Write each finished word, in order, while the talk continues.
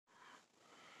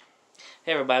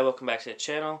Hey everybody, welcome back to the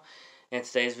channel. In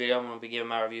today's video, I'm going to be giving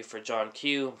my review for John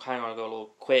Q. I'm kind of going to go a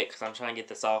little quick because I'm trying to get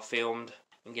this all filmed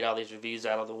and get all these reviews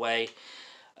out of the way.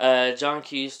 John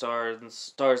Q stars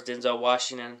Denzel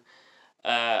Washington.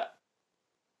 Uh,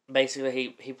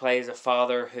 Basically, he plays a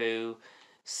father whose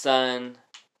son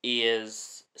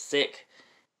is sick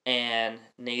and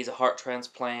needs a heart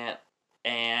transplant,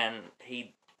 and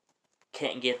he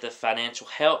can't get the financial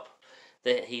help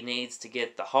that he needs to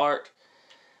get the heart.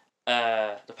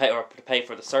 To pay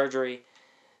for the surgery.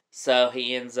 So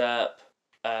he ends up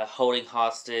holding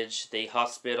hostage the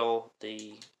hospital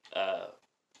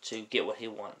to get what he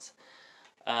wants.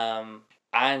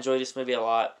 I enjoyed this movie a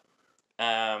lot.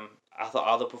 I thought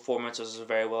all the performances were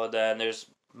very well done. There's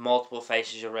multiple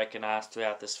faces you'll recognize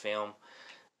throughout this film,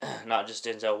 not just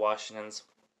Denzel Washington's.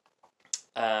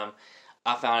 Um,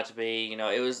 I found it to be,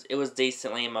 it was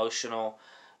decently emotional.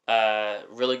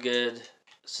 Really good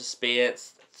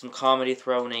suspense, some comedy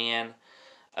thrown in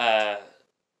uh,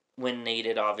 when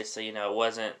needed. Obviously, it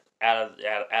wasn't out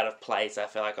of place. I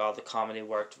feel like all the comedy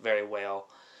worked very well.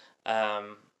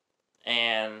 Um,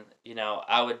 and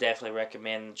I would definitely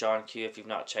recommend John Q if you've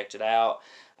not checked it out.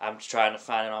 I'm trying to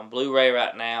find it on Blu-ray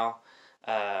right now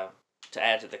uh, to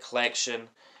add to the collection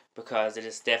because it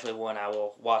is definitely one I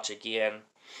will watch again.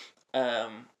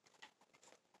 Um,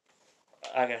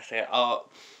 like I said,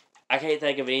 I can't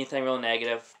think of anything real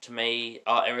negative. To me,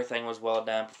 everything was well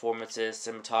done. Performances,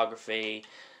 cinematography,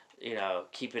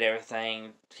 keeping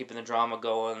the drama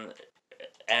going,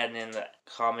 adding in the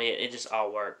comedy. It just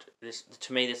all worked.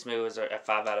 To me, this movie was a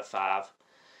 5 out of 5.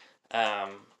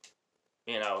 Um,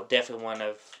 definitely one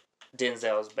of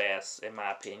Denzel's best in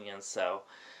my opinion. So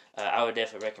I would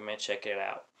definitely recommend checking it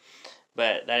out.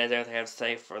 But that is everything I have to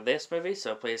say for this movie.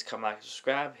 So please come like and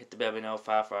subscribe, hit the bell to be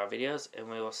notified for our videos, and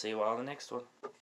we will see you all in the next one.